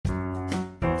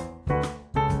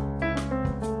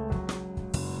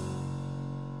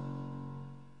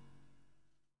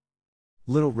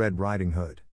Little Red Riding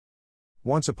Hood.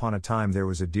 Once upon a time there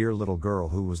was a dear little girl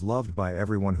who was loved by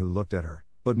everyone who looked at her,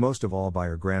 but most of all by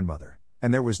her grandmother,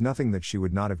 and there was nothing that she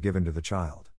would not have given to the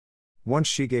child. Once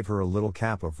she gave her a little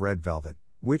cap of red velvet,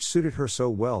 which suited her so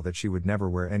well that she would never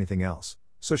wear anything else,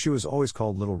 so she was always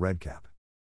called Little Red Cap.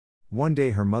 One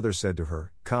day her mother said to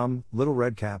her, "Come, Little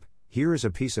Red Cap, here is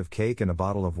a piece of cake and a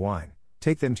bottle of wine,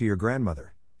 take them to your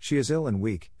grandmother, she is ill and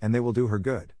weak, and they will do her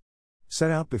good.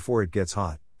 Set out before it gets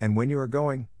hot, and when you are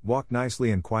going, walk nicely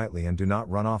and quietly and do not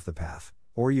run off the path,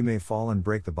 or you may fall and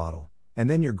break the bottle, and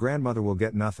then your grandmother will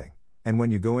get nothing, and when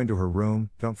you go into her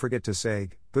room, don't forget to say,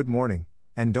 'Good morning,'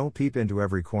 and don't peep into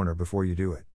every corner before you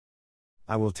do it."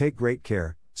 "I will take great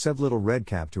care," said Little Red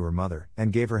Cap to her mother,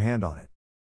 and gave her hand on it.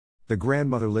 The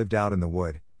grandmother lived out in the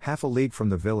wood, half a league from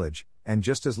the village, and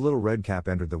just as Little Red Cap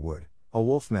entered the wood, a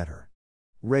wolf met her.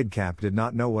 Red Cap did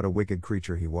not know what a wicked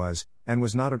creature he was, and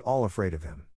was not at all afraid of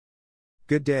him.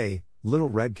 "Good day, Little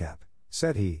Red Cap,"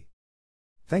 said he.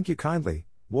 "Thank you kindly,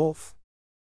 wolf."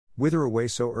 "Whither away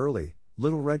so early,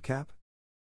 Little Red Cap?"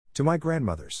 "To my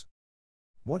grandmother's."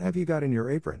 "What have you got in your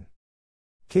apron?"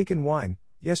 "Cake and wine,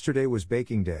 yesterday was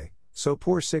baking day, so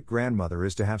poor sick grandmother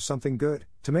is to have something good,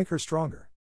 to make her stronger."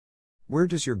 "Where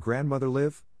does your grandmother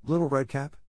live, Little Red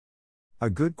Cap?" "A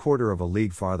good quarter of a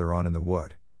league farther on in the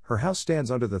wood. Her house stands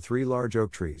under the 3 large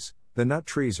oak trees, the nut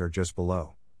trees are just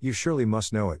below, you surely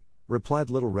must know it," replied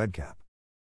Little Red Cap.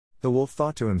 The wolf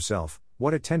thought to himself,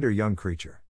 "What a tender young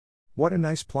creature. What a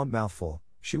nice plump mouthful,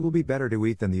 she will be better to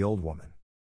eat than the old woman.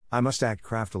 I must act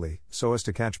craftily, so as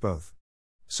to catch both."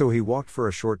 So he walked for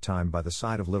a short time by the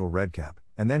side of Little Red Cap,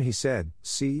 and then he said,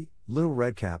 "See, Little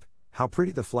Red Cap, how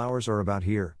pretty the flowers are about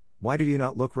here, why do you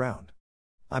not look round?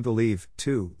 I believe,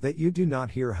 too, that you do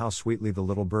not hear how sweetly the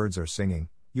little birds are singing.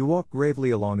 You walk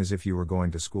gravely along as if you were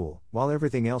going to school, while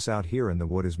everything else out here in the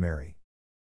wood is merry."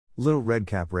 Little Red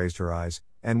Cap raised her eyes,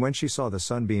 and when she saw the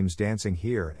sunbeams dancing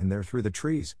here and there through the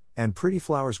trees, and pretty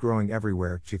flowers growing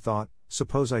everywhere, she thought,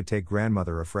 "Suppose I take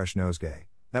grandmother a fresh nosegay,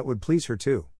 that would please her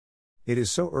too. It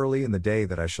is so early in the day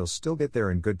that I shall still get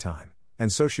there in good time,"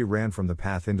 and so she ran from the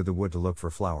path into the wood to look for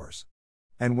flowers.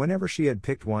 And whenever she had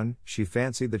picked one, she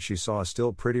fancied that she saw a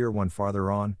still prettier one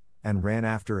farther on, and ran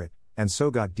after it, and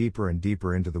so got deeper and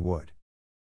deeper into the wood.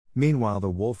 Meanwhile the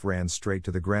wolf ran straight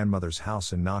to the grandmother's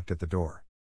house and knocked at the door.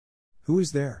 "Who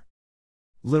is there?"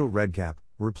 "Little Red Cap,"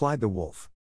 replied the wolf.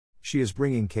 "She is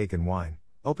bringing cake and wine,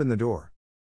 open the door."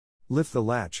 "Lift the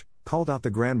latch," called out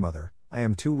the grandmother, "I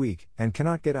am too weak, and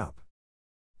cannot get up."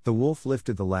 The wolf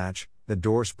lifted the latch, the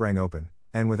door sprang open,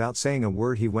 and without saying a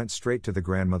word he went straight to the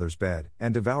grandmother's bed,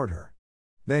 and devoured her.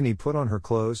 Then he put on her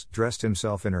clothes, dressed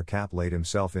himself in her cap, laid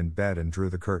himself in bed and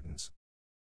drew the curtains.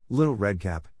 Little Red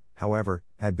Cap, however,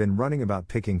 had been running about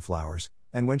picking flowers,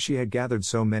 and when she had gathered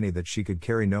so many that she could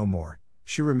carry no more,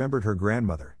 she remembered her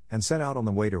grandmother, and set out on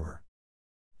the way to her.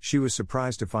 She was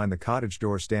surprised to find the cottage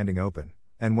door standing open,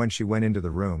 and when she went into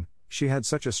the room, she had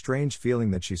such a strange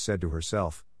feeling that she said to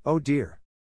herself, "Oh dear!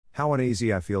 How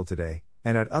uneasy I feel today,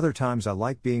 and at other times I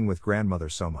like being with grandmother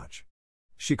so much."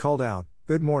 She called out,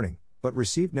 "Good morning," but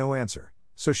received no answer,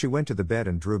 so she went to the bed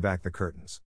and drew back the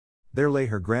curtains. There lay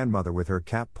her grandmother with her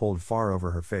cap pulled far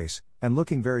over her face, and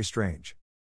looking very strange.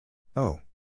 "Oh,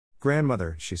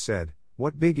 grandmother," she said,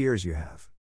 "what big ears you have."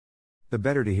 "The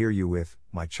better to hear you with,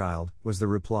 my child," was the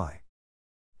reply.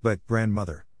 "But,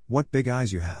 grandmother, what big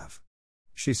eyes you have,"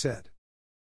 she said.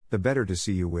 "The better to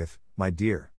see you with, my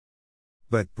dear."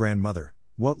 "But, grandmother,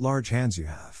 what large hands you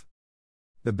have."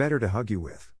 "The better to hug you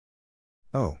with."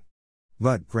 "Oh,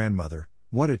 but, grandmother,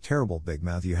 what a terrible big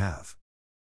mouth you have."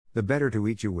 "The better to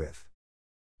eat you with."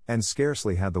 And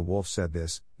scarcely had the wolf said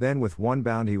this, then with one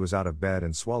bound he was out of bed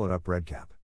and swallowed up Red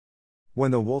Cap.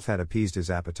 When the wolf had appeased his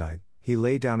appetite, he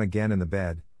lay down again in the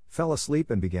bed, fell asleep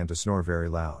and began to snore very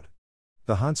loud.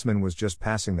 The huntsman was just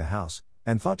passing the house,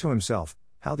 and thought to himself,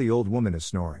 "How the old woman is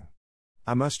snoring.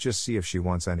 I must just see if she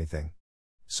wants anything."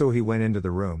 So he went into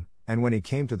the room, and when he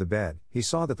came to the bed, he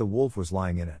saw that the wolf was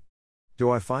lying in it. "Do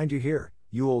I find you here,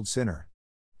 you old sinner?"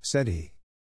 said he.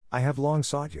 "I have long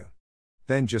sought you."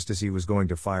 Then just as he was going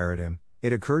to fire at him,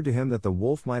 it occurred to him that the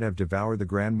wolf might have devoured the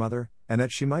grandmother, and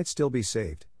that she might still be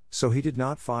saved, so he did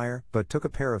not fire, but took a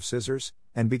pair of scissors,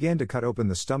 and began to cut open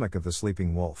the stomach of the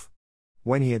sleeping wolf.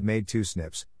 When he had made 2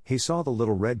 snips, he saw the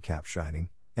Little Red Cap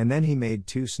shining, and then he made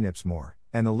 2 snips more,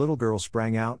 and the little girl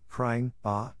sprang out, crying,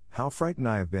 "Ah, how frightened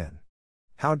I have been."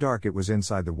 How dark it was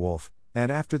inside the wolf, and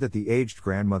after that the aged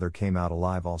grandmother came out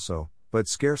alive also, but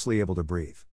scarcely able to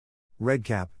breathe. Red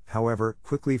Cap, however,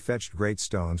 quickly fetched great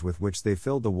stones with which they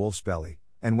filled the wolf's belly,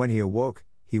 and when he awoke,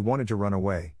 he wanted to run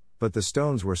away, but the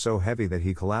stones were so heavy that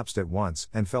he collapsed at once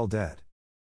and fell dead.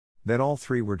 Then all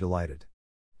 3 were delighted.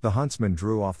 The huntsman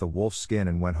drew off the wolf's skin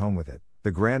and went home with it.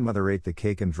 The grandmother ate the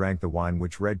cake and drank the wine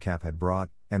which Redcap had brought,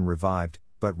 and revived,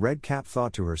 but Redcap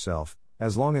thought to herself,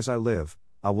 "As long as I live,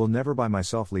 I will never by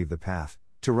myself leave the path,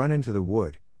 to run into the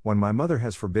wood, when my mother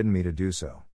has forbidden me to do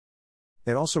so."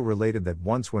 It also related that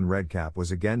once when Redcap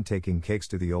was again taking cakes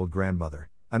to the old grandmother,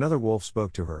 another wolf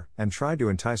spoke to her, and tried to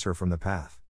entice her from the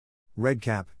path.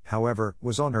 Redcap, however,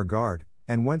 was on her guard,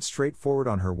 and went straight forward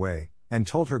on her way, and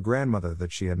told her grandmother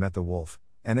that she had met the wolf,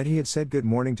 and that he had said good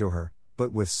morning to her,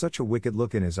 but with such a wicked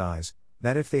look in his eyes,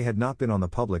 that if they had not been on the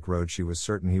public road she was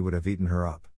certain he would have eaten her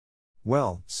up.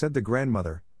 "Well," said the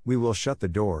grandmother, "we will shut the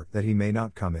door, that he may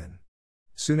not come in."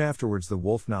 Soon afterwards the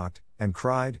wolf knocked, and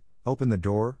cried, "Open the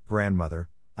door, grandmother,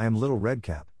 I am little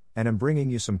Redcap, and am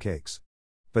bringing you some cakes."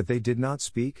 But they did not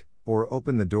speak, or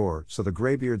open the door, so the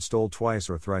greybeard stole twice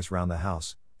or thrice round the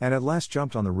house, and at last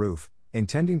jumped on the roof,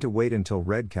 intending to wait until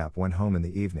Redcap went home in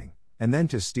the evening, and then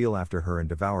to steal after her and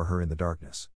devour her in the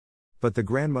darkness. But the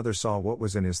grandmother saw what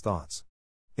was in his thoughts.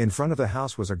 In front of the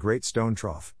house was a great stone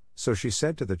trough, so she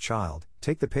said to the child,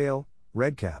 "Take the pail,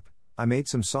 Redcap, I made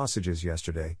some sausages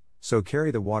yesterday, so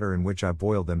carry the water in which I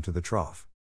boiled them to the trough."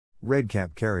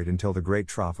 Redcap carried until the great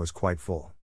trough was quite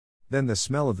full. Then the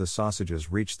smell of the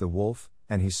sausages reached the wolf,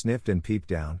 and he sniffed and peeped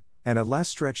down, and at last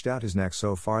stretched out his neck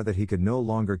so far that he could no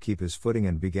longer keep his footing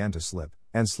and began to slip,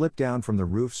 and slipped down from the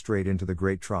roof straight into the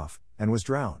great trough, and was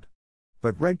drowned.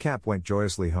 But Redcap went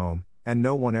joyously home, and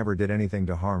no one ever did anything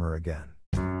to harm her again.